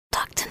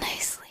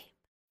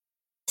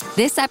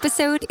This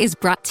episode is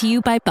brought to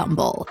you by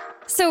Bumble.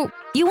 So,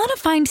 you want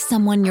to find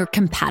someone you're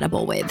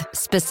compatible with,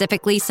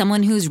 specifically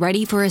someone who's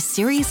ready for a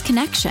serious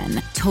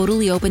connection,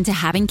 totally open to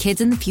having kids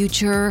in the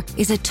future,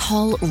 is a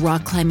tall,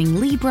 rock-climbing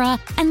Libra,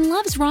 and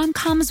loves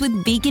rom-coms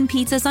with vegan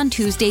pizzas on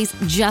Tuesdays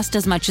just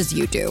as much as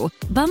you do.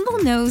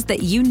 Bumble knows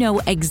that you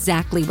know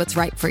exactly what's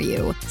right for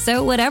you.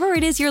 So whatever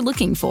it is you're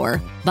looking for,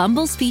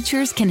 Bumble's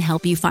features can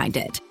help you find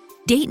it.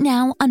 Date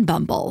now on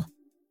Bumble.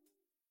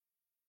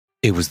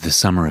 It was the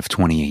summer of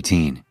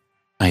 2018.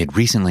 I had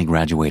recently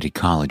graduated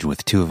college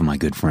with two of my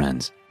good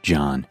friends,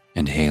 John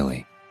and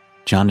Haley.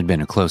 John had been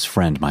a close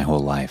friend my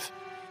whole life,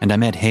 and I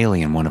met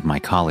Haley in one of my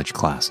college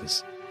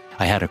classes.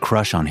 I had a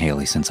crush on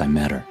Haley since I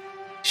met her.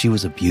 She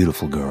was a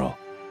beautiful girl,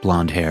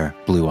 blonde hair,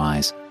 blue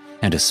eyes,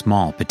 and a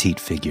small,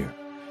 petite figure.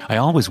 I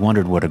always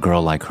wondered what a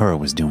girl like her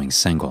was doing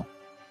single.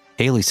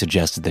 Haley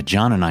suggested that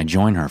John and I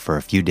join her for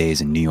a few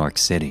days in New York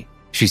City.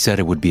 She said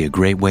it would be a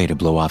great way to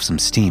blow off some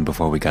steam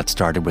before we got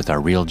started with our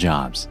real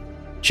jobs.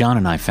 John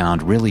and I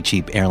found really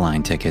cheap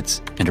airline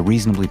tickets and a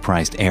reasonably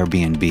priced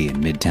Airbnb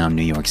in Midtown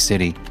New York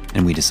City,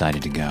 and we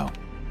decided to go.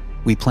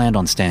 We planned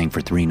on staying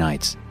for 3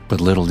 nights, but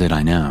little did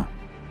I know,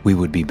 we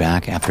would be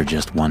back after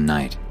just 1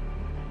 night.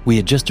 We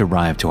had just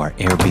arrived to our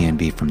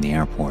Airbnb from the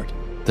airport.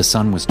 The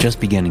sun was just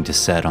beginning to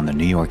set on the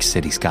New York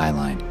City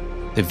skyline.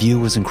 The view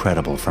was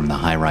incredible from the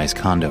high-rise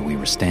condo we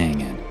were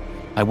staying in.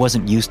 I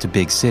wasn't used to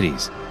big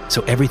cities,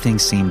 so everything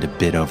seemed a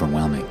bit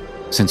overwhelming.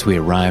 Since we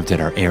arrived at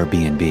our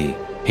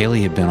Airbnb,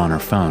 Haley had been on her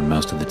phone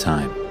most of the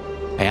time.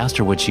 I asked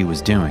her what she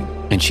was doing,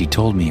 and she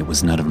told me it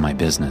was none of my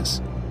business.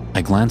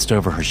 I glanced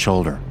over her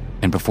shoulder,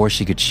 and before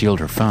she could shield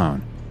her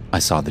phone, I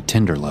saw the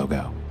Tinder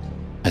logo.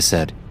 I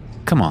said,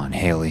 "Come on,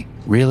 Haley,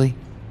 really?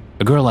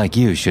 A girl like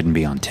you shouldn't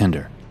be on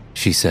Tinder."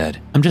 She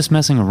said, "I'm just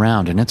messing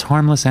around and it's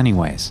harmless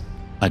anyways."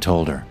 I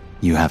told her,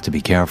 "You have to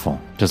be careful.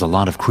 There's a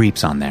lot of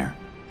creeps on there."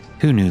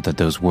 Who knew that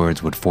those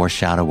words would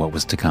foreshadow what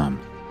was to come?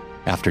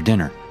 After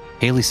dinner,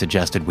 Haley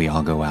suggested we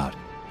all go out.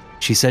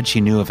 She said she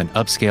knew of an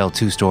upscale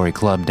 2-story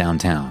club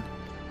downtown.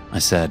 I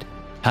said,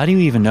 "How do you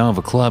even know of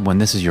a club when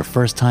this is your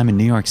first time in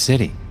New York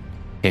City?"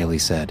 Haley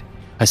said,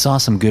 "I saw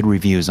some good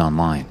reviews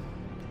online."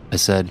 I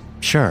said,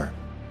 "Sure.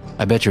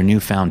 I bet your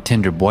newfound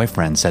Tinder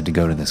boyfriend said to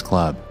go to this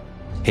club."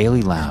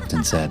 Haley laughed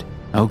and said,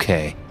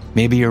 "Okay,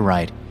 maybe you're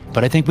right,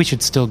 but I think we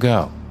should still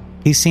go.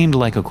 He seemed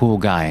like a cool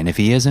guy, and if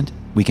he isn't,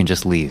 we can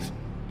just leave."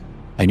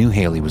 I knew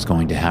Haley was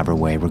going to have her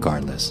way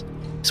regardless,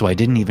 so I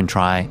didn't even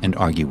try and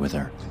argue with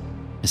her.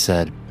 I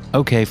said,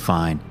 "Okay,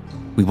 fine.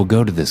 We will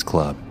go to this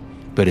club,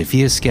 but if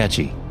he is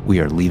sketchy, we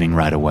are leaving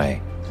right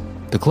away."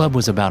 The club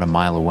was about a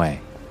mile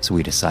away, so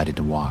we decided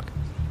to walk.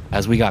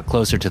 As we got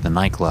closer to the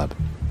nightclub,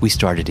 we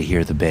started to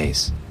hear the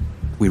bass.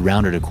 We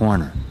rounded a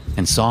corner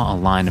and saw a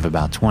line of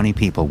about 20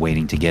 people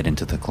waiting to get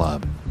into the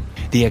club.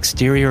 The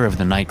exterior of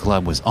the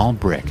nightclub was all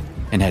brick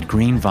and had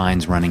green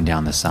vines running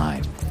down the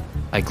side.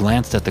 I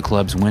glanced at the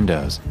club's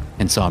windows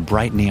and saw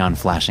bright neon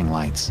flashing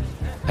lights.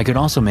 I could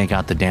also make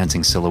out the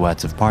dancing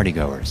silhouettes of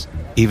partygoers.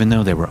 Even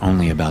though there were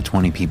only about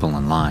 20 people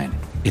in line,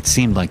 it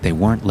seemed like they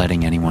weren't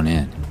letting anyone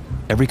in.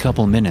 Every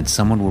couple minutes,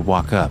 someone would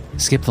walk up,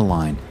 skip the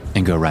line,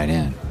 and go right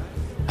in.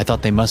 I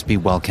thought they must be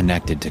well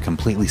connected to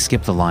completely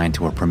skip the line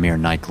to a premier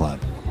nightclub.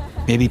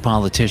 Maybe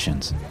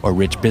politicians or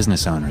rich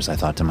business owners, I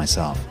thought to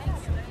myself.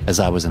 As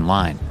I was in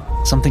line,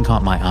 something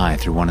caught my eye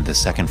through one of the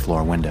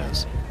second-floor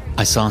windows.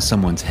 I saw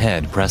someone's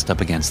head pressed up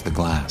against the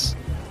glass.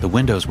 The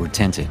windows were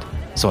tinted,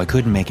 so I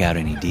couldn't make out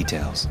any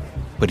details,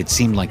 but it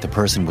seemed like the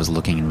person was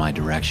looking in my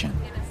direction.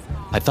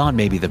 I thought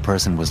maybe the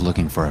person was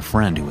looking for a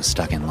friend who was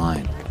stuck in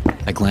line.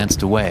 I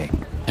glanced away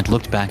and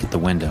looked back at the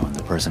window, and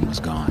the person was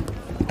gone.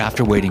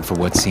 After waiting for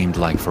what seemed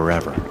like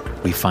forever,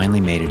 we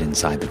finally made it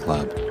inside the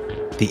club.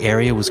 The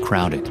area was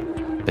crowded,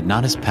 but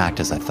not as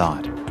packed as I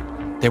thought.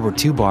 There were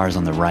 2 bars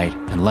on the right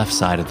and left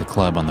side of the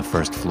club on the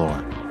first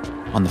floor.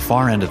 On the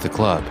far end of the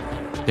club,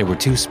 there were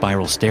 2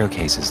 spiral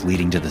staircases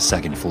leading to the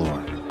second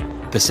floor.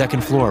 The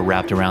second floor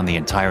wrapped around the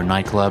entire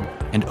nightclub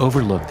and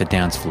overlooked the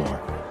dance floor.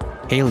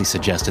 Haley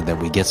suggested that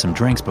we get some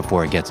drinks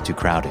before it gets too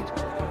crowded.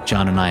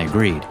 John and I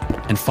agreed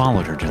and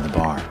followed her to the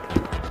bar.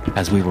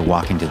 As we were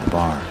walking to the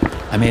bar,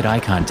 I made eye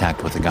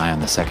contact with the guy on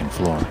the second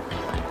floor.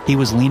 He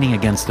was leaning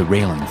against the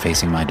railing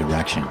facing my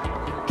direction.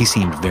 He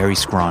seemed very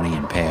scrawny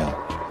and pale.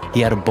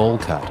 He had a bowl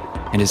cut,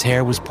 and his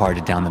hair was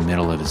parted down the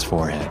middle of his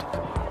forehead.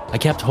 I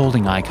kept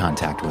holding eye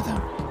contact with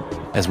him.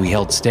 As we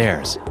held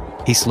stares,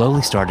 he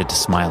slowly started to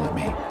smile at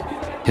me.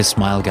 His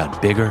smile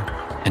got bigger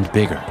and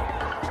bigger.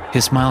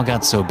 His smile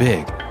got so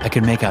big, I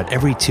could make out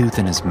every tooth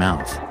in his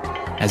mouth.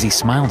 As he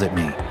smiled at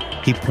me,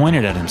 he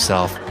pointed at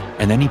himself,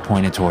 and then he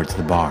pointed towards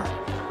the bar.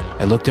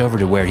 I looked over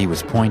to where he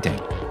was pointing,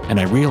 and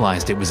I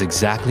realized it was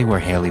exactly where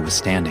Haley was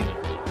standing.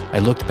 I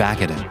looked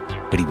back at him,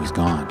 but he was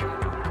gone.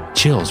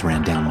 Chills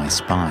ran down my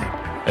spine.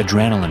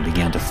 Adrenaline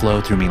began to flow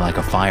through me like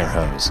a fire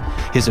hose.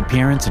 His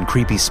appearance and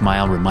creepy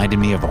smile reminded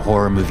me of a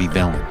horror movie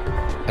villain.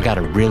 I got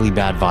a really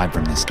bad vibe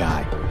from this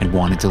guy and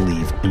wanted to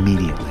leave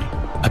immediately.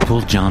 I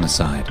pulled John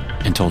aside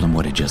and told him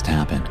what had just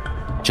happened.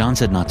 John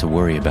said not to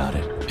worry about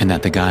it and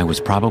that the guy was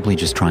probably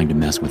just trying to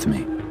mess with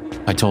me.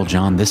 I told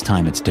John this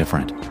time it's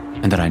different,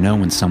 and that I know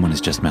when someone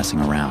is just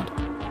messing around.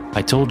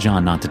 I told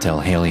John not to tell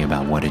Haley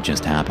about what had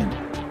just happened.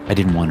 I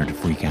didn't want her to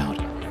freak out.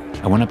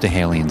 I went up to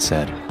Haley and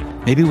said,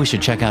 maybe we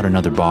should check out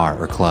another bar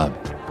or club.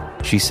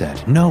 She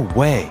said, no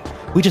way.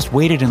 We just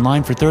waited in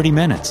line for 30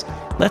 minutes.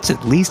 Let's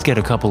at least get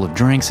a couple of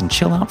drinks and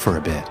chill out for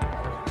a bit.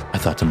 I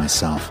thought to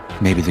myself,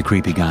 maybe the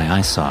creepy guy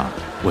I saw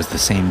was the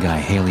same guy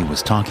Haley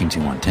was talking to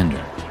on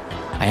Tinder.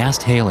 I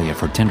asked Haley if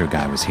her Tinder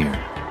guy was here.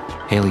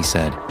 Haley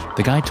said,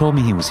 the guy told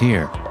me he was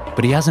here,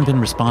 but he hasn't been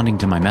responding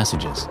to my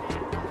messages.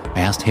 I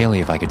asked Haley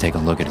if I could take a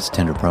look at his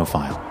Tinder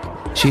profile.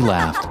 She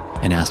laughed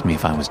and asked me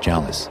if I was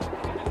jealous.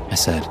 I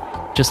said,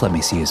 just let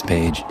me see his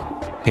page.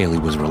 Haley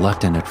was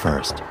reluctant at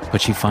first,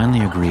 but she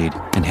finally agreed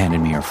and handed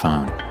me her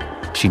phone.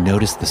 She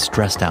noticed the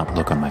stressed out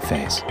look on my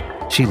face.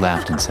 She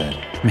laughed and said,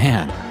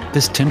 man,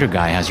 this Tinder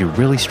guy has you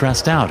really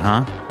stressed out,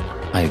 huh?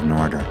 I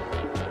ignored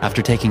her.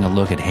 After taking a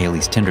look at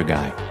Haley's Tinder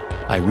guy,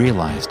 I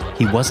realized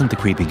he wasn't the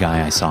creepy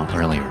guy I saw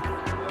earlier.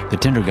 The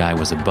Tinder guy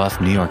was a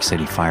buff New York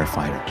City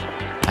firefighter.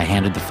 I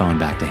handed the phone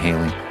back to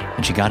Haley,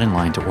 and she got in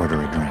line to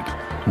order a drink.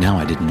 Now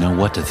I didn't know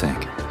what to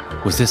think.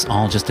 Was this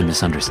all just a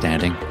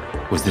misunderstanding?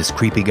 Was this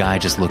creepy guy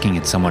just looking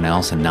at someone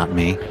else and not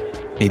me?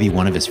 Maybe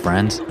one of his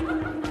friends?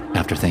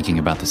 After thinking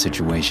about the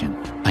situation,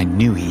 I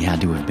knew he had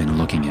to have been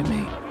looking at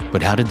me.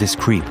 But how did this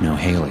creep know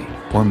Haley,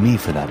 or me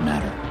for that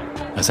matter?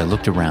 As I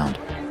looked around,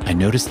 I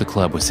noticed the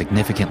club was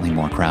significantly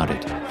more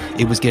crowded.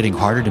 It was getting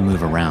harder to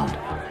move around.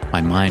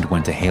 My mind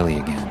went to Haley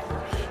again.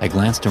 I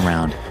glanced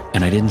around,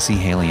 and I didn't see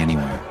Haley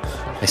anywhere.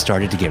 I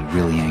started to get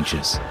really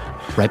anxious.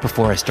 Right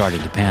before I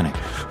started to panic,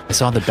 I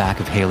saw the back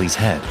of Haley's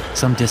head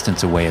some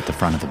distance away at the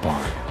front of the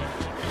bar.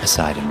 I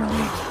sighed in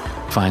relief.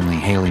 Finally,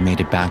 Haley made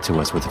it back to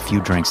us with a few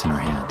drinks in her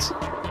hands.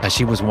 As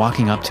she was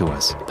walking up to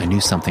us, I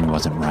knew something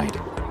wasn't right.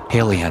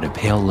 Haley had a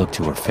pale look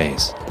to her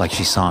face, like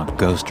she saw a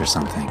ghost or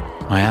something.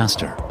 I asked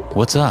her,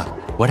 what's up?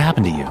 What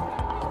happened to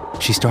you?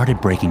 She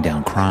started breaking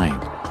down crying.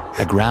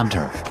 I grabbed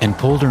her and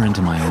pulled her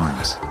into my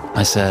arms.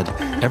 I said,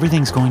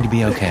 everything's going to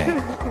be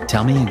okay.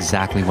 Tell me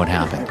exactly what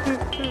happened.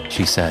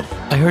 She said,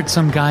 I heard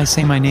some guy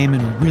say my name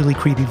in a really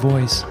creepy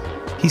voice.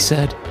 He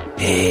said,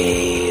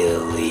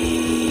 Haley.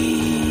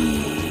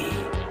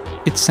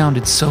 It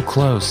sounded so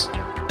close,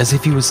 as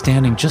if he was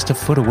standing just a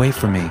foot away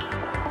from me.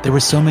 There were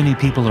so many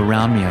people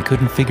around me I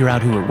couldn't figure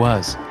out who it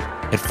was.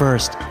 At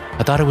first,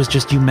 I thought it was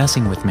just you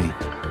messing with me,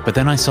 but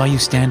then I saw you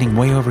standing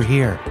way over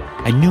here.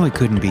 I knew it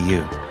couldn't be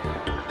you.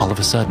 All of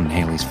a sudden,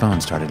 Haley's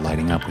phone started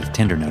lighting up with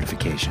Tinder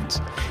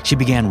notifications. She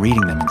began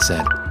reading them and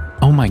said,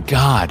 oh my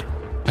God.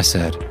 I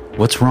said,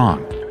 what's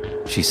wrong?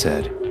 She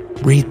said,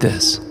 read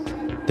this.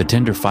 The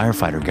Tinder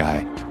firefighter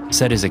guy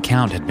said his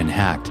account had been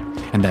hacked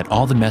and that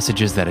all the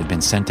messages that had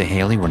been sent to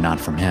Haley were not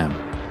from him.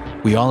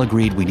 We all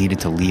agreed we needed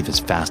to leave as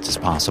fast as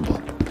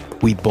possible.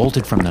 We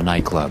bolted from the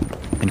nightclub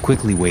and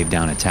quickly waved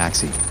down a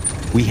taxi.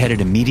 We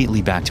headed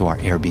immediately back to our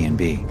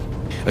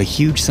Airbnb. A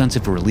huge sense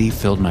of relief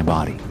filled my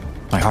body.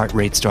 My heart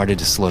rate started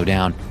to slow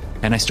down,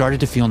 and I started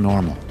to feel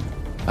normal.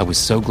 I was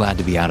so glad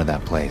to be out of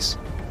that place.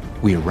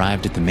 We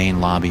arrived at the main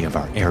lobby of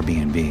our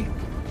Airbnb.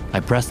 I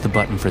pressed the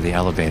button for the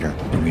elevator,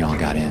 and we all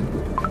got in.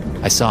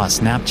 I saw a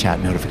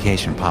Snapchat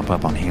notification pop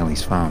up on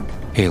Haley's phone.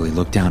 Haley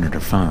looked down at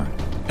her phone,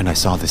 and I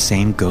saw the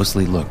same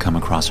ghostly look come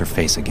across her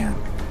face again.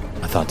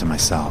 I thought to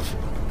myself,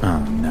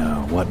 oh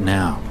no, what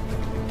now?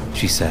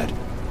 She said,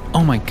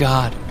 oh my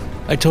God,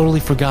 I totally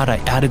forgot I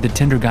added the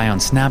Tinder guy on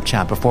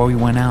Snapchat before we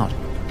went out.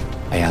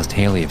 I asked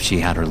Haley if she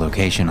had her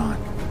location on.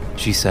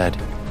 She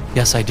said,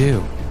 yes, I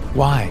do.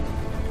 Why?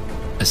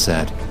 I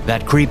said,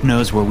 that creep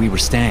knows where we were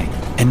staying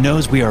and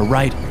knows we are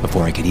right.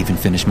 Before I could even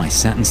finish my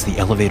sentence, the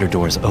elevator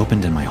doors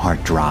opened and my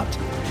heart dropped.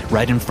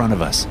 Right in front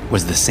of us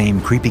was the same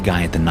creepy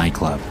guy at the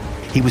nightclub.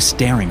 He was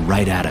staring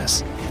right at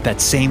us,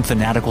 that same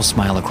fanatical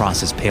smile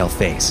across his pale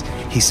face.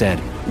 He said,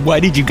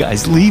 why did you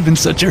guys leave in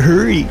such a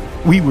hurry?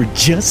 We were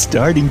just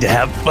starting to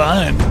have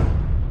fun.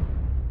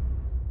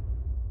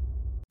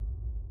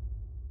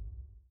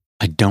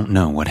 I don't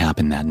know what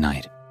happened that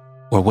night,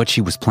 or what she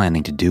was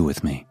planning to do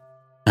with me.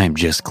 I am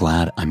just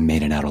glad I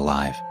made it out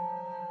alive.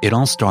 It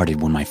all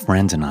started when my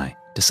friends and I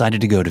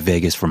decided to go to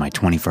Vegas for my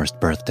 21st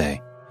birthday.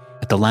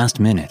 At the last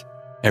minute,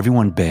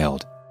 everyone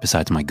bailed,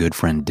 besides my good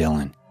friend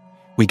Dylan.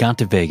 We got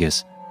to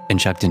Vegas and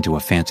checked into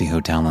a fancy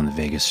hotel on the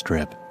Vegas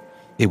Strip.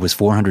 It was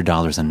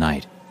 $400 a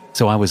night,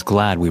 so I was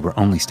glad we were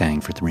only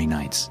staying for 3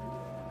 nights.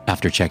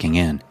 After checking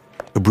in,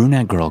 a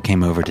brunette girl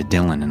came over to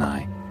Dylan and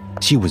I.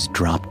 She was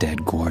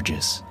drop-dead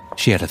gorgeous.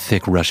 She had a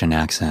thick Russian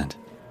accent.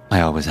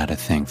 I always had a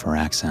thing for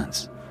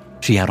accents.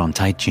 She had on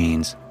tight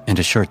jeans and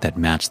a shirt that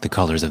matched the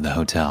colors of the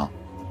hotel.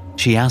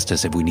 She asked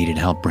us if we needed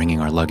help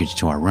bringing our luggage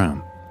to our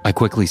room. I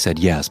quickly said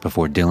yes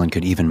before Dylan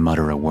could even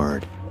mutter a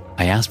word.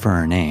 I asked for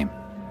her name,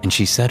 and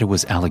she said it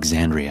was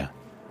Alexandria.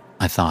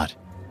 I thought,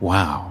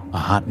 wow, a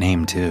hot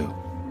name too.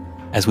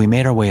 As we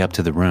made our way up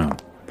to the room,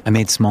 I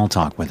made small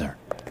talk with her.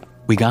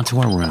 We got to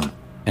our room,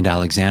 and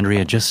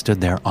Alexandria just stood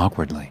there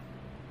awkwardly.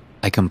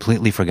 I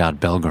completely forgot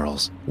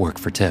bellgirls work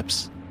for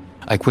tips.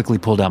 I quickly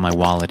pulled out my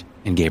wallet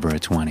and gave her a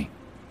 20.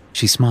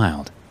 She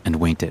smiled and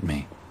winked at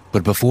me.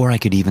 But before I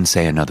could even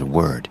say another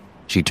word,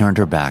 she turned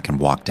her back and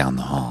walked down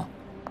the hall.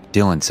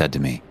 Dylan said to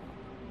me,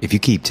 "If you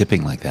keep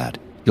tipping like that,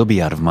 you'll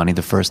be out of money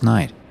the first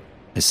night."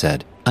 I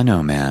said, "I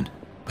know, man,"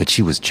 but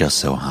she was just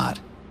so hot.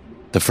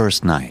 The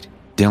first night,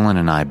 Dylan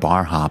and I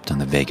bar hopped on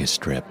the Vegas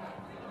Strip.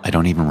 I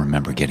don't even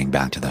remember getting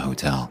back to the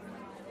hotel.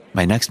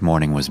 My next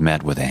morning was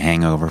met with a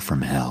hangover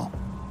from hell.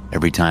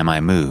 Every time I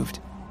moved,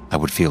 I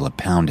would feel a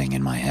pounding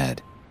in my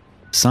head.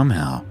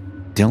 Somehow,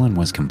 Dylan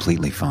was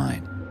completely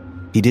fine.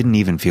 He didn't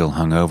even feel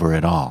hungover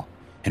at all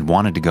and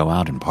wanted to go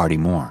out and party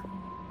more.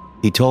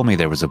 He told me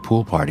there was a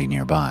pool party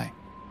nearby.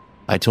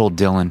 I told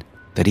Dylan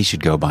that he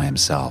should go by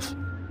himself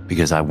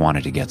because I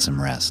wanted to get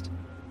some rest.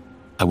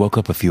 I woke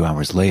up a few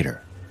hours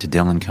later to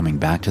Dylan coming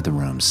back to the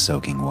room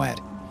soaking wet.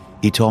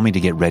 He told me to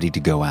get ready to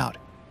go out.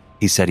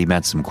 He said he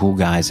met some cool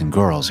guys and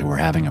girls who were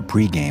having a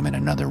pregame in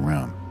another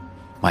room.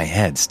 My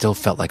head still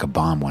felt like a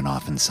bomb went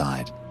off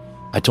inside.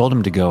 I told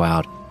him to go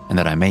out and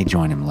that I may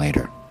join him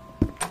later.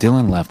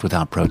 Dylan left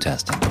without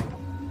protesting.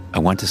 I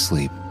went to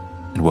sleep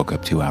and woke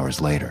up 2 hours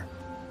later.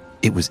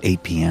 It was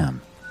 8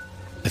 p.m.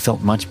 I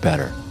felt much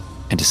better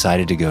and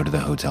decided to go to the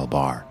hotel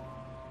bar.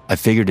 I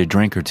figured a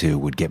drink or two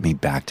would get me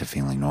back to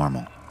feeling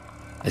normal.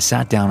 I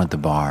sat down at the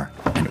bar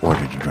and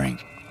ordered a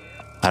drink.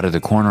 Out of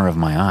the corner of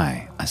my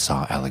eye, I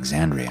saw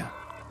Alexandria.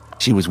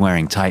 She was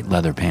wearing tight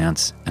leather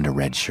pants and a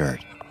red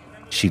shirt.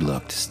 She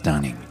looked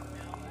stunning.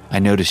 I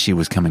noticed she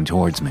was coming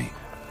towards me.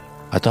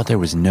 I thought there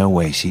was no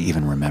way she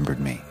even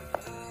remembered me.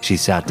 She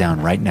sat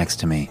down right next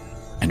to me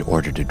and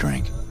ordered a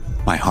drink.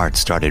 My heart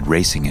started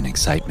racing in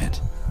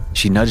excitement.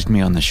 She nudged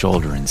me on the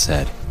shoulder and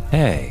said,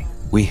 "Hey."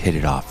 We hit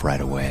it off right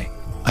away.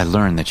 I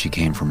learned that she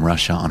came from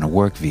Russia on a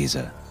work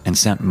visa and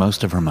sent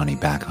most of her money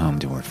back home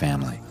to her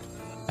family.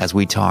 As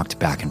we talked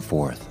back and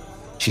forth,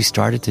 she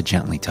started to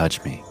gently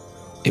touch me.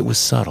 It was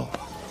subtle,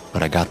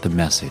 but I got the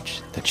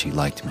message that she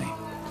liked me.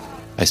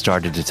 I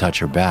started to touch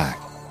her back,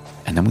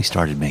 and then we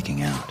started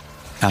making out.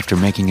 After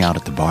making out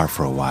at the bar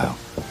for a while,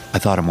 I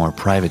thought a more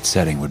private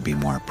setting would be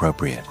more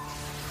appropriate.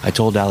 I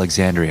told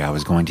Alexandria I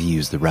was going to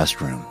use the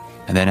restroom,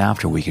 and then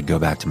after we could go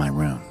back to my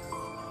room.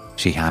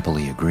 She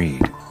happily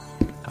agreed.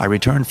 I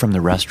returned from the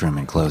restroom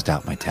and closed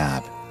out my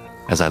tab.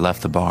 As I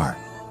left the bar,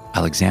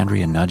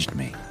 Alexandria nudged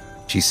me.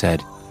 She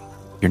said,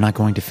 "You're not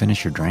going to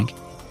finish your drink?"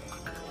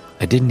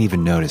 I didn't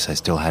even notice I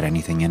still had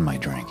anything in my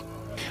drink.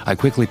 I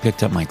quickly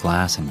picked up my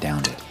glass and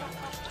downed it.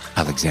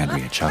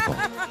 Alexandria chuckled.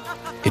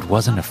 It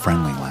wasn't a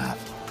friendly laugh.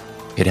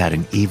 It had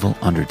an evil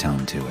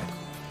undertone to it.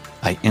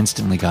 I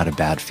instantly got a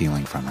bad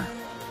feeling from her.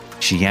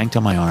 She yanked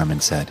on my arm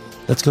and said,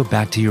 "Let's go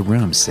back to your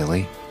room,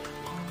 silly."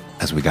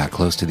 As we got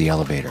close to the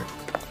elevator,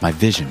 my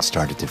vision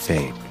started to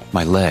fade.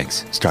 My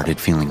legs started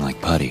feeling like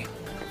putty.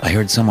 I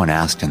heard someone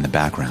ask in the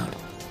background,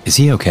 "Is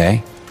he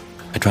okay?"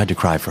 I tried to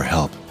cry for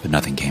help, but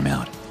nothing came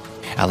out.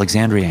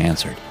 Alexandria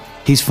answered,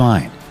 "He's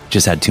fine,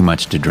 just had too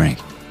much to drink."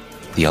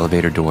 The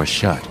elevator door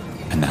shut,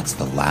 and that's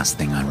the last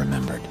thing I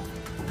remembered.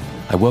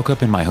 I woke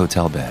up in my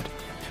hotel bed.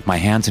 My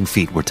hands and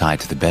feet were tied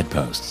to the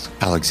bedposts.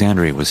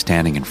 Alexandria was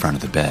standing in front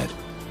of the bed.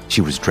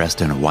 She was dressed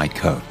in a white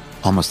coat,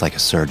 almost like a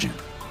surgeon.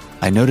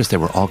 I noticed there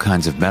were all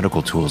kinds of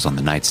medical tools on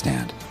the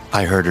nightstand.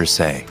 I heard her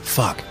say,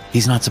 "Fuck,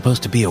 he's not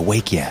supposed to be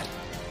awake yet."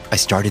 I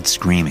started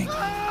screaming.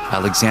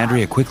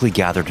 Alexandria quickly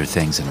gathered her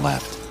things and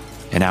left.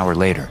 An hour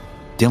later,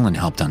 Dylan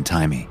helped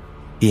untie me.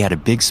 He had a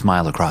big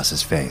smile across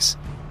his face.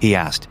 He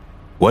asked,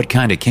 "What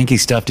kind of kinky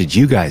stuff did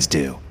you guys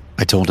do?"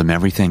 I told him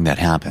everything that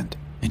happened,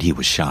 and he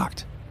was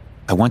shocked.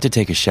 I went to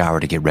take a shower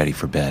to get ready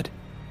for bed.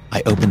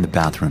 I opened the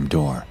bathroom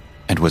door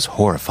and was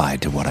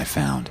horrified to what I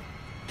found.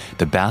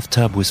 The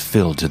bathtub was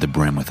filled to the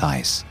brim with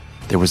ice.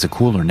 There was a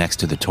cooler next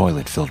to the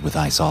toilet filled with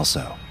ice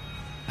also.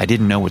 I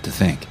didn't know what to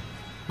think.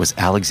 Was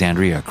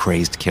Alexandria a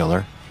crazed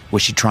killer?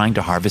 Was she trying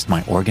to harvest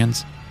my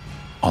organs?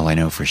 All I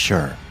know for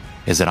sure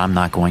is that I'm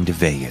not going to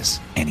Vegas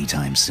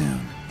anytime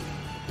soon.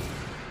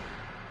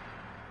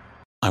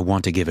 I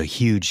want to give a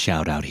huge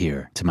shout out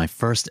here to my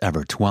first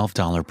ever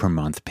 $12 per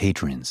month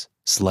patrons,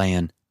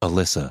 Slayan,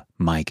 Alyssa,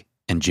 Mike,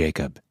 and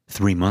Jacob.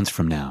 3 months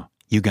from now,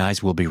 you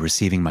guys will be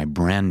receiving my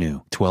brand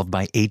new 12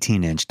 by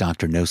 18-inch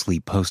Dr. No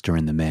Sleep poster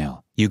in the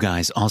mail. You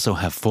guys also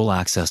have full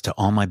access to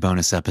all my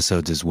bonus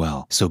episodes as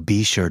well, so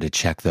be sure to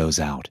check those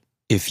out.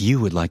 If you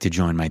would like to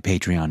join my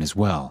Patreon as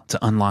well to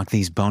unlock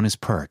these bonus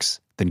perks,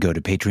 then go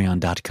to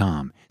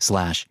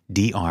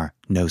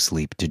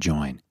patreon.com/drnosleep to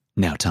join.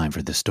 Now time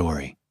for the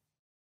story.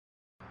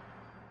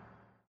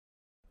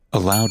 A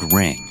loud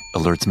ring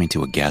alerts me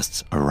to a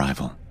guest's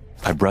arrival.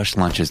 I brush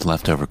lunch's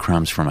leftover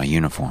crumbs from my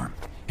uniform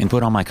and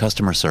put on my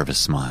customer service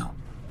smile.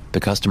 The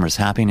customer's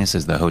happiness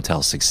is the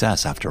hotel's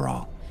success after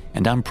all,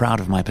 and I'm proud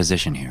of my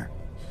position here.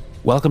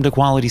 Welcome to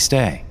Quality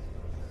Stay.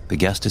 The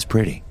guest is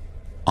pretty,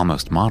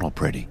 almost model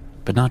pretty,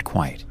 but not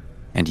quite,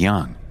 and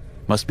young,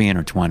 must be in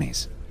her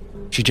 20s.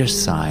 She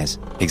just sighs,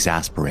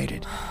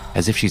 exasperated,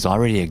 as if she's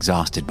already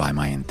exhausted by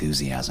my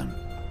enthusiasm.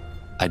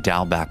 I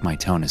dial back my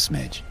tone a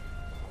smidge.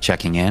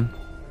 Checking in?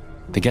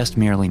 The guest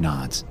merely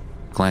nods,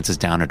 glances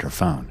down at her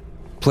phone.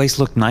 Place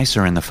looked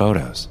nicer in the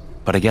photos,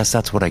 but I guess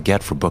that's what I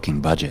get for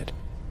booking budget.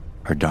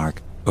 Her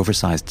dark,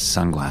 Oversized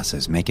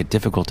sunglasses make it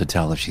difficult to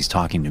tell if she's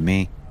talking to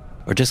me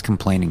or just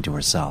complaining to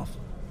herself.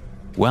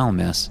 Well,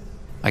 miss,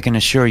 I can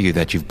assure you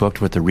that you've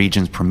booked with the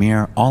region's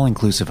premier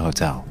all-inclusive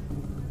hotel.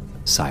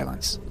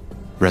 Silence.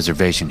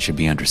 Reservation should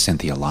be under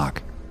Cynthia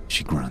Locke,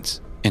 she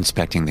grunts,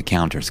 inspecting the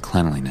counter's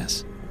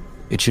cleanliness.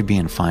 It should be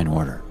in fine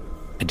order.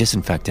 I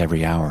disinfect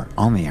every hour,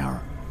 on the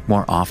hour,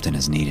 more often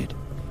as needed.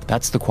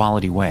 That's the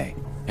quality way,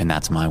 and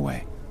that's my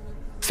way.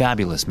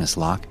 Fabulous, Miss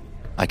Locke,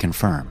 I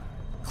confirm,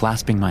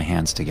 clasping my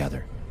hands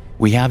together.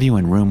 We have you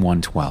in room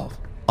 112.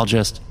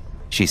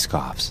 She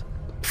scoffs.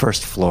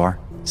 First floor?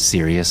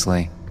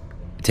 Seriously?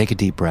 I take a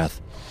deep breath,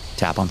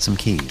 tap on some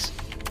keys.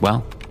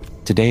 Well,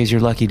 today is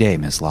your lucky day,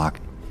 Miss Locke.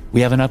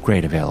 We have an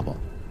upgrade available.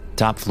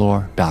 Top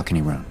floor,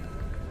 balcony room.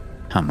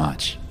 How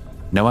much?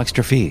 No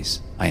extra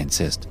fees, I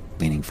insist,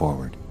 leaning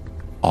forward.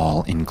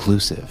 All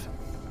inclusive.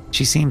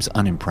 She seems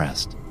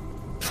unimpressed.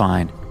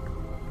 Fine.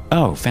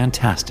 Oh,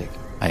 fantastic,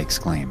 I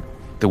exclaim.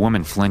 The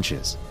woman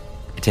flinches.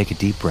 I take a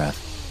deep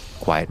breath,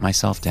 quiet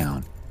myself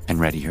down, and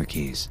ready her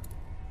keys.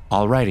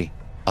 Alrighty,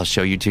 I'll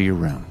show you to your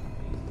room.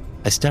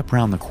 I step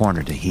round the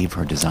corner to heave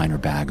her designer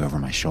bag over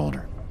my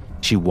shoulder.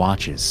 She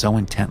watches so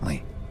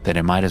intently that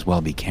it might as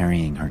well be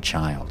carrying her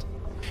child.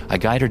 I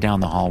guide her down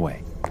the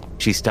hallway.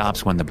 She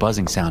stops when the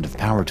buzzing sound of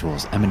power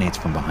tools emanates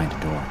from behind a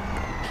door.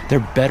 There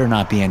better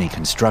not be any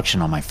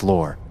construction on my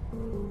floor.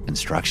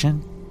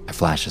 Construction? I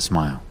flash a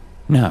smile.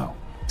 No,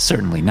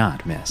 certainly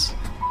not, miss.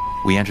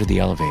 We enter the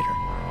elevator.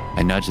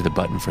 I nudge the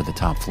button for the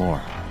top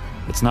floor.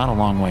 It's not a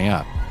long way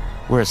up.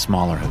 We're a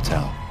smaller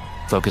hotel,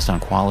 focused on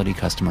quality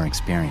customer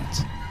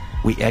experience.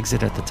 We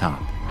exit at the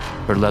top,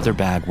 her leather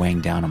bag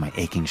weighing down on my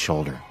aching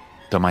shoulder,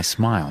 though my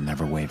smile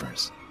never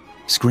wavers.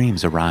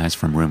 Screams arise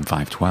from room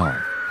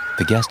 512.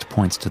 The guest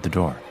points to the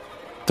door.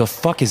 The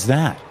fuck is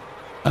that?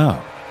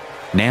 Oh,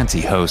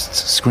 Nancy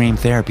hosts scream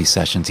therapy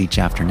sessions each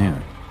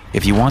afternoon.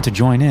 If you want to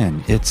join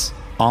in, it's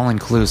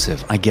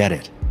all-inclusive, I get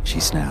it, she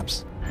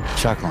snaps.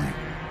 Chuckling,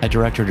 I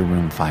direct her to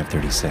room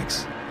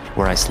 536,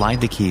 where I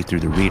slide the key through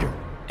the reader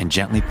and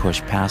gently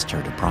push past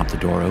her to prop the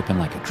door open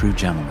like a true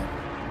gentleman.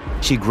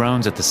 She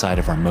groans at the sight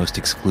of our most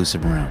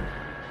exclusive room.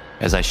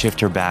 As I shift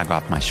her bag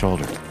off my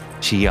shoulder,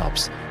 she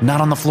yelps,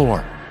 "Not on the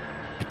floor!"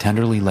 I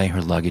tenderly lay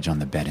her luggage on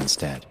the bed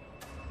instead.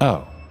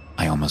 Oh,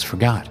 I almost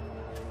forgot.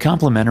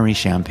 Complimentary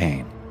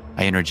champagne.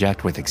 I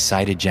interject with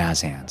excited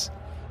jazz hands.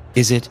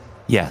 Is it?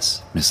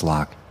 Yes, Miss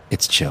Locke.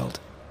 It's chilled.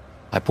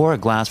 I pour a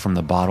glass from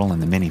the bottle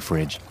in the mini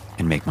fridge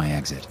and make my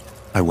exit.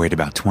 I wait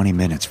about 20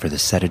 minutes for the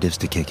sedatives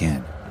to kick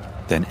in,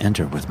 then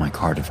enter with my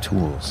cart of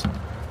tools.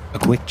 A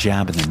quick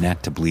jab in the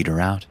neck to bleed her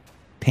out.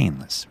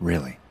 Painless,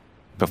 really.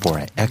 Before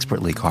I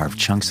expertly carve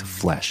chunks of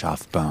flesh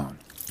off bone.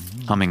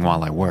 Humming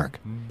while I work,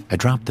 I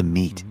drop the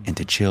meat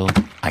into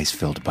chilled,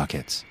 ice-filled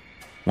buckets.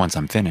 Once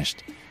I'm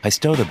finished, I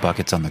stow the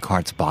buckets on the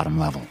cart's bottom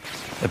level,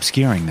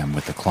 obscuring them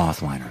with the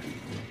cloth liner.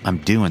 I'm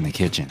due in the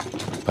kitchen,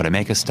 but I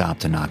make a stop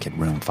to knock at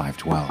room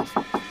 512.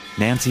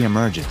 Nancy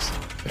emerges,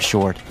 a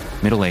short,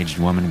 middle-aged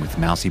woman with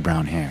mousy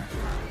brown hair.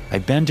 I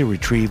bend to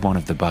retrieve one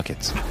of the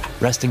buckets,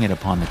 resting it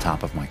upon the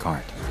top of my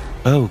cart.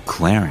 "Oh,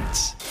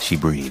 Clarence," she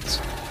breathes,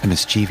 a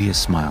mischievous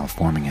smile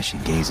forming as she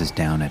gazes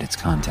down at its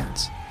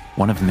contents,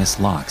 one of Miss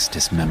Locke's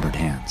dismembered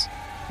hands.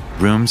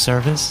 "Room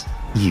service?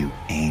 You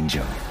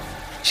angel."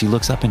 She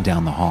looks up and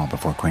down the hall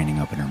before craning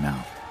open her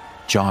mouth,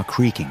 jaw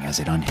creaking as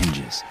it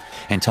unhinges,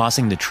 and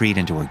tossing the treat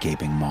into her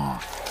gaping maw.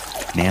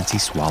 Nancy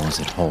swallows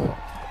it whole,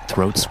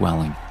 throat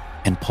swelling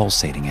and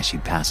pulsating as she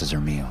passes her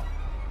meal.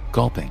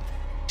 Gulping,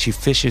 she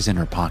fishes in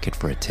her pocket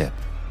for a tip.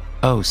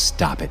 "Oh,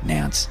 stop it,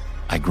 Nance."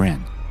 I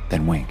grin,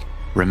 then wink.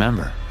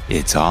 Remember,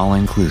 it's all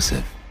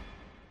inclusive.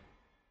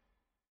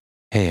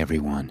 Hey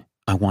everyone,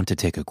 I want to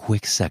take a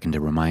quick second to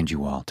remind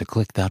you all to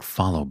click that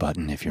follow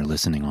button if you're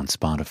listening on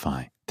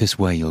Spotify. This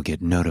way you'll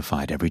get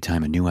notified every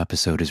time a new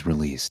episode is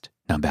released.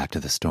 Now back to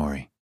the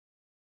story.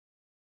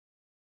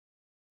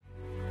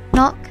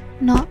 Knock,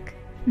 knock,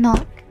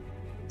 knock.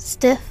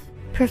 Stiff,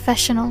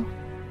 professional,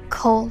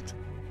 cold.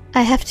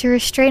 I have to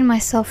restrain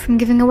myself from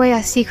giving away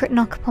our secret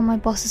knock upon my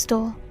boss's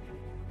door.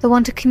 The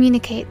one to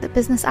communicate that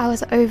business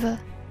hours are over,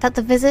 that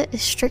the visit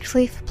is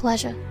strictly for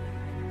pleasure.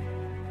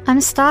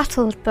 I'm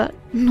startled, but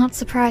not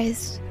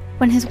surprised,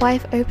 when his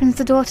wife opens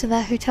the door to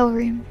their hotel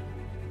room.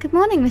 "Good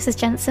morning, Mrs.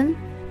 Jensen,"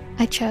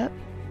 I chirp.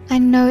 I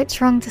know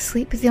it's wrong to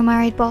sleep with your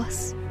married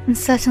boss, and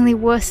certainly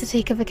worse to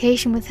take a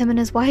vacation with him and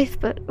his wife,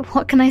 but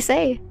what can I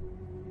say?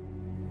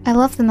 I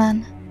love the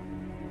man.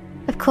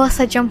 Of course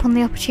I jump on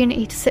the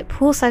opportunity to sit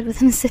poolside with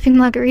him sipping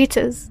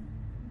margaritas.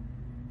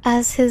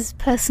 As his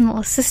personal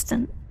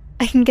assistant,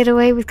 I can get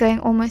away with going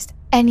almost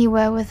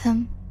anywhere with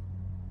him.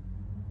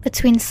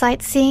 Between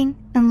sightseeing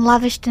and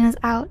lavish dinners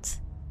out,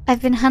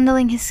 I've been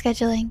handling his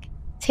scheduling,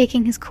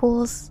 taking his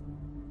calls.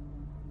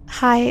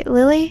 "Hi,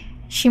 Lily?"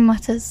 she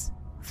mutters,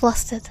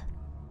 flustered.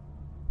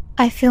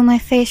 I feel my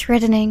face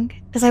reddening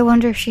as I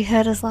wonder if she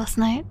heard us last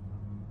night.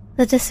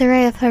 The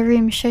disarray of her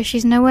room shows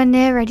she's nowhere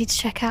near ready to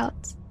check out.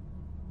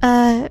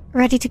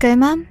 Ready to go,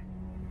 ma'am?"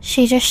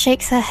 She just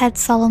shakes her head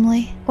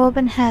solemnly,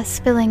 auburn hair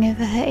spilling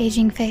over her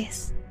aging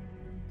face.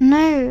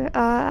 No,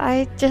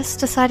 I just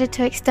decided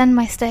to extend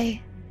my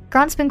stay.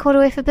 Grant's been called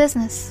away for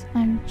business.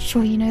 I'm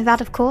sure you know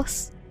that, of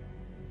course.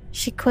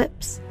 She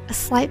quips, a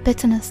slight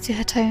bitterness to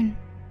her tone.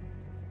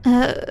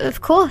 Of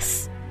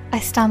course, I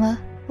stammer,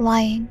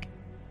 lying.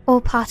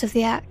 All part of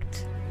the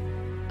act.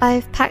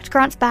 I've packed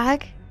Grant's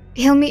bag.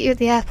 He'll meet you at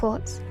the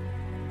airport.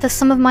 There's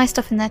some of my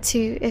stuff in there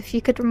too, if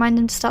you could remind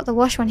him to start the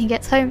wash when he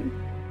gets home.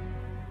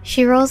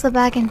 She rolls the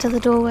bag into the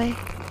doorway.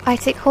 I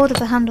take hold of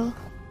the handle.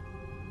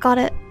 Got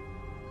it,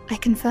 I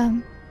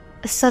confirm,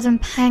 a sudden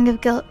pang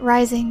of guilt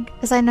rising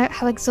as I note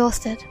how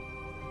exhausted,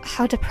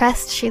 how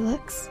depressed she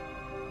looks.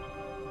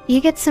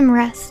 You get some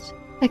rest,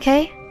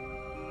 okay?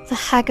 The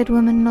haggard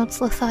woman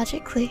nods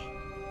lethargically.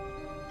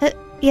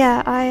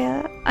 Yeah,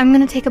 I'm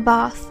gonna take a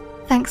bath.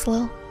 Thanks,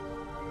 Lil.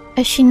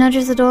 As she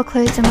nudges the door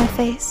closed in my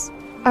face,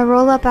 I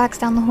roll our bags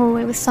down the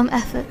hallway with some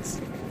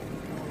efforts.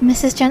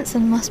 Mrs.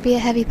 Jensen must be a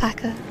heavy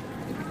packer.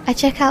 I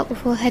check out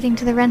before heading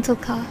to the rental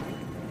car.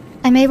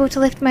 I'm able to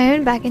lift my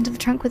own bag into the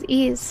trunk with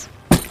ease.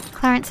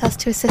 Clarence has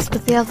to assist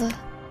with the other.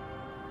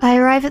 I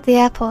arrive at the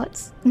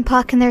airport and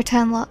park in the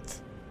return lot.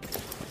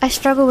 I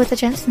struggle with the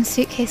Jensen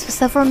suitcase for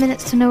several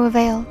minutes to no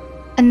avail,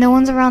 and no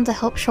one's around to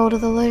help shoulder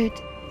the load.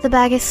 The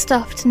bag is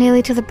stuffed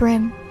nearly to the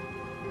brim.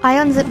 I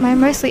unzip my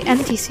mostly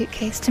empty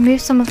suitcase to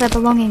move some of their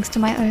belongings to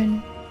my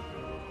own.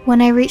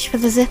 When I reach for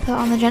the zipper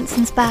on the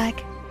Jensen's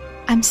bag,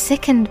 I'm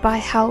sickened by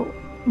how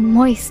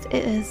moist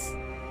it is.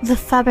 The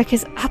fabric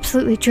is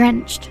absolutely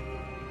drenched.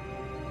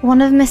 One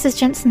of Mrs.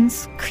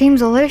 Jensen's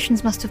creams or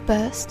lotions must have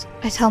burst,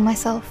 I tell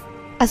myself,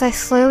 as I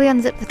slowly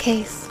unzip the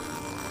case.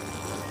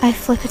 I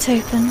flip it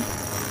open,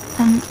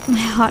 and my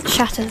heart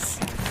shatters,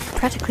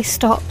 practically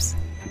stops.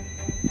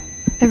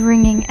 A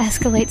ringing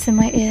escalates in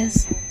my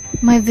ears.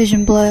 My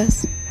vision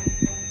blurs.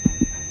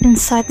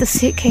 Inside the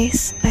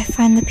suitcase, I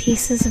find the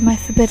pieces of my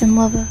forbidden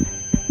lover,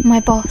 my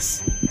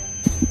boss,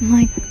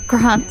 my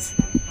Grant,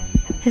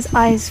 his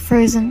eyes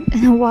frozen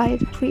in a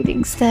wide,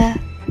 pleading stare.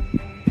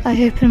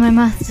 I open my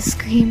mouth to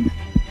scream.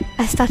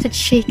 I started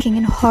shaking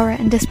in horror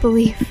and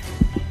disbelief.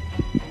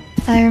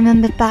 I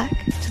remembered back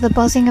to the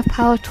buzzing of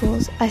power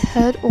tools I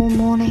heard all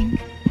morning.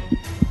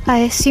 I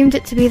assumed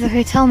it to be the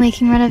hotel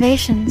making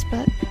renovations,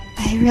 but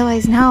I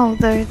realize now,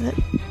 though, that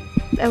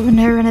there were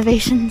no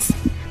renovations,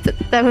 that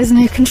there was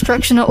no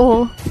construction at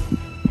all.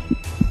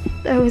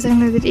 There was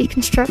only the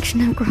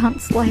deconstruction of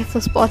Grant's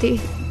lifeless body.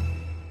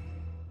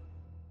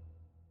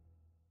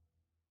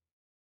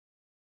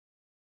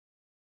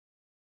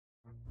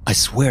 I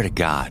swear to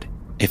God,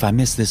 if I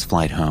miss this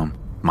flight home,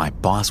 my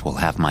boss will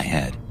have my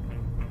head.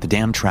 The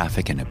damn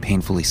traffic and a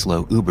painfully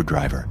slow Uber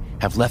driver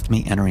have left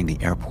me entering the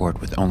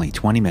airport with only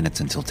 20 minutes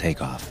until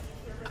takeoff.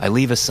 I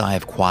leave a sigh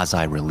of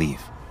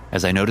quasi-relief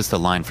as I notice the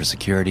line for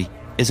security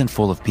isn't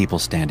full of people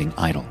standing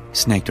idle,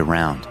 snaked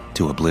around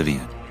to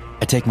oblivion.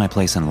 I take my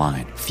place in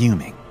line,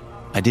 fuming.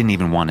 I didn't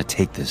even want to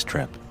take this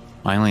trip.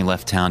 I only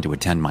left town to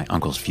attend my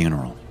uncle's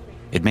funeral.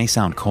 It may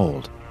sound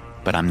cold,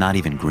 but I'm not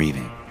even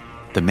grieving.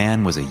 The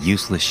man was a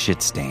useless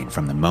shit stain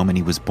from the moment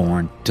he was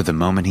born to the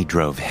moment he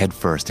drove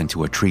headfirst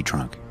into a tree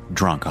trunk,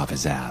 drunk off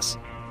his ass.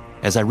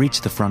 As I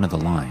reached the front of the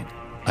line,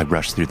 I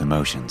rushed through the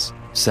motions,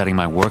 setting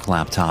my work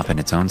laptop in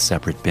its own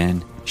separate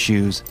bin,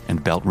 shoes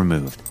and belt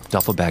removed,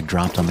 duffel bag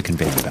dropped on the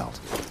conveyor belt.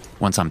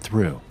 Once I'm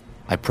through,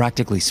 I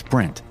practically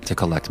sprint to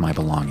collect my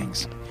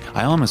belongings.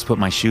 I almost put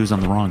my shoes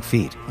on the wrong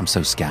feet, I'm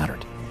so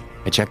scattered.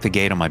 I check the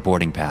gate on my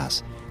boarding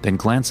pass, then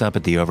glance up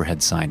at the overhead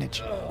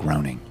signage,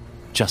 groaning.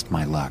 Just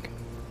my luck.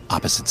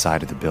 Opposite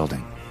side of the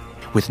building.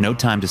 With no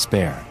time to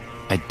spare,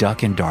 I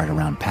duck and dart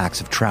around packs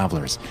of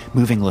travelers,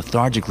 moving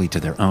lethargically to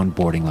their own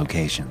boarding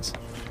locations.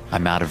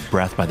 I'm out of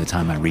breath by the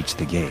time I reach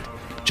the gate,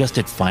 just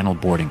at final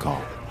boarding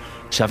call.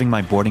 Shoving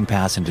my boarding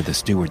pass into the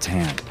steward's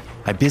hand,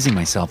 I busy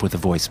myself with a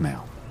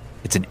voicemail.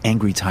 It's an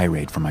angry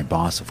tirade from my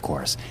boss, of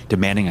course,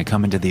 demanding I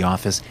come into the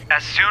office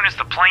as soon as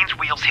the plane's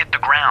wheels hit the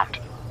ground.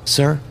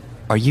 Sir,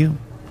 are you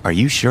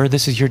sure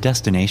this is your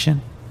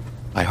destination?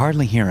 I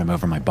hardly hear him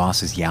over my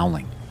boss's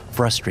yowling.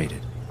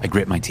 Frustrated, I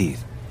grit my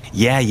teeth.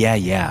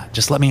 Yeah,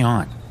 just let me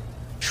on.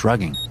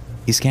 Shrugging,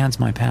 he scans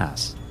my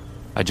pass.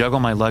 I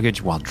juggle my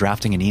luggage while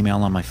drafting an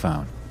email on my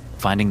phone,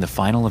 finding the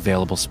final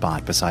available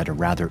spot beside a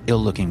rather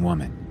ill-looking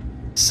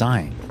woman.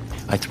 Sighing,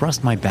 I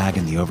thrust my bag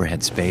in the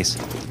overhead space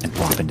and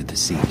plop into the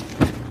seat.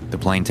 The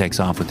plane takes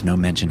off with no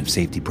mention of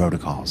safety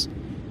protocols.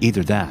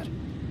 Either that,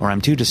 or I'm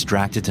too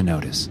distracted to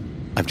notice.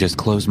 I've just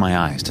closed my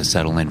eyes to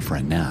settle in for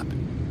a nap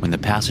when the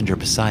passenger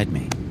beside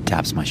me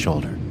taps my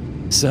shoulder.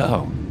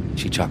 So,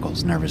 she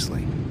chuckles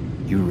nervously.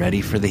 You ready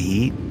for the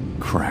heat?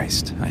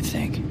 Christ, I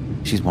think.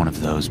 She's one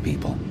of those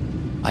people.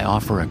 I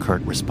offer a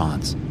curt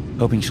response,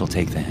 hoping she'll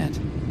take the hint.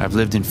 I've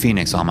lived in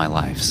Phoenix all my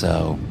life,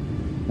 so...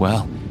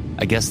 Well,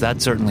 I guess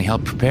that certainly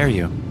helped prepare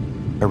you.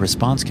 Her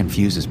response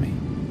confuses me,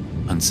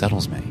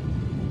 unsettles me,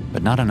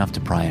 but not enough to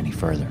pry any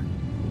further.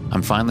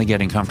 I'm finally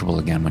getting comfortable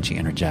again when she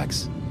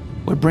interjects.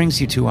 What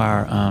brings you to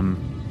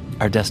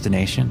our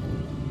destination?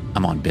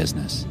 I'm on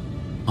business.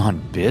 On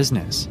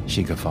business?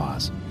 She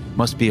guffaws.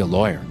 Must be a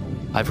lawyer.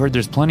 I've heard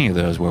there's plenty of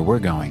those where we're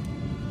going.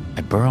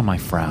 I burrow my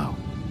frow,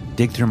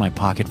 dig through my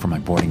pocket for my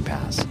boarding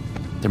pass.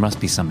 There must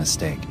be some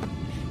mistake.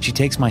 She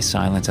takes my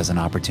silence as an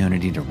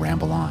opportunity to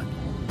ramble on.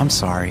 I'm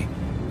sorry.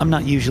 I'm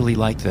not usually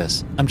like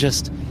this. I'm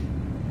just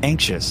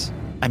anxious.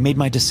 I made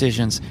my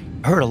decisions,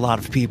 hurt a lot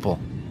of people.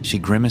 She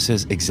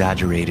grimaces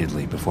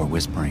exaggeratedly before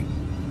whispering,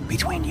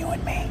 "Between you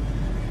and me,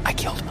 I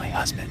killed my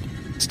husband,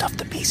 stuffed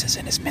the pieces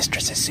in his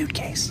mistress's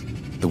suitcase."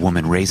 The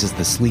woman raises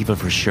the sleeve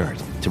of her shirt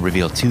to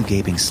reveal 2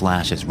 gaping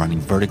slashes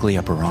running vertically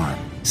up her arm,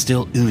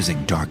 still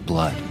oozing dark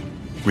blood.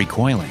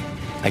 Recoiling,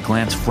 I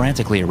glance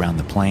frantically around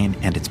the plane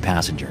and its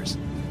passengers.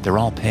 They're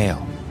all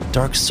pale,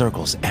 dark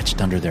circles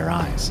etched under their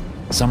eyes.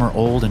 Some are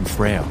old and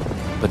frail,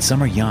 but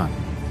some are young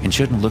and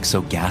shouldn't look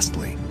so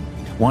ghastly.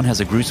 One has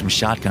a gruesome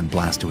shotgun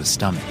blast to his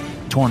stomach,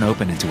 torn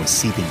open into a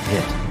seething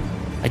pit.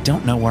 I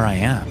don't know where I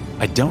am.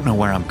 I don't know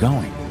where I'm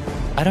going.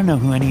 I don't know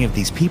who any of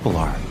these people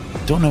are.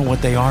 Don't know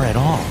what they are at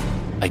all.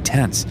 I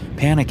tense,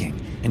 panicking,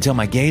 until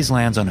my gaze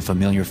lands on a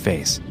familiar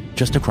face,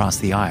 just across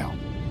the aisle.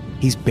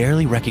 He's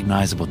barely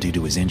recognizable due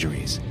to his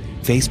injuries.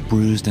 Face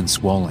bruised and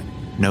swollen,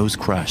 nose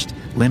crushed,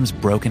 limbs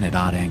broken at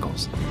odd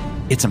angles.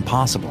 It's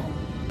impossible,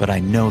 but I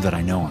know that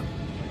I know him.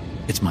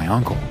 It's my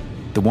uncle,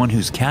 the one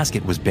whose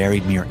casket was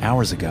buried mere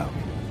hours ago.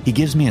 He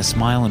gives me a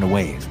smile and a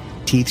wave,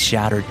 teeth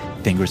shattered,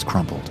 fingers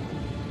crumpled.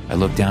 I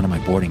look down at my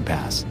boarding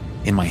pass.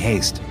 In my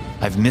haste,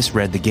 I've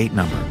misread the gate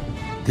number.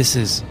 This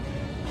is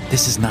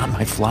not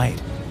my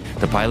flight.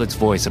 The pilot's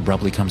voice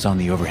abruptly comes on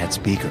the overhead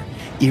speaker,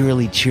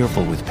 eerily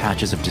cheerful with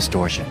patches of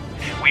distortion.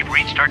 "We've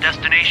reached our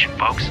destination,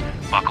 folks.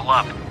 Buckle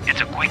up.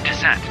 It's a quick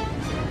descent."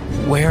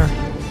 Where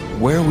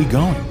are we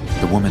going?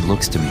 The woman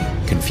looks to me,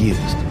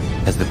 confused,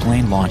 as the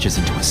plane launches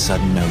into a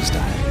sudden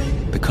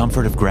nosedive. The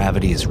comfort of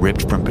gravity is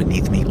ripped from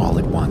beneath me all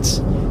at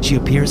once. She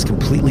appears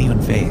completely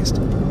unfazed.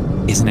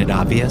 Isn't it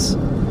obvious?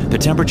 The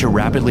temperature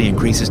rapidly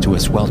increases to a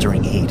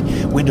sweltering heat,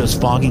 windows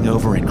fogging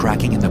over and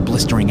cracking in the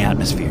blistering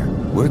atmosphere.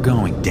 We're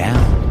going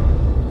down.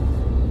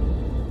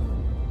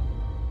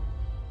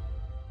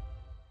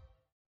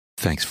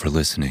 Thanks for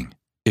listening.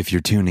 If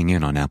you're tuning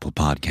in on Apple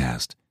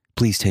Podcast,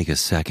 please take a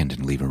second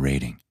and leave a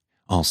rating.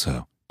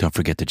 Also, don't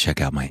forget to check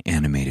out my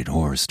animated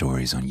horror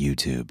stories on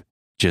YouTube.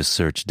 Just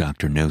search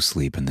Dr. No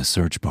Sleep in the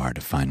search bar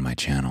to find my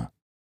channel.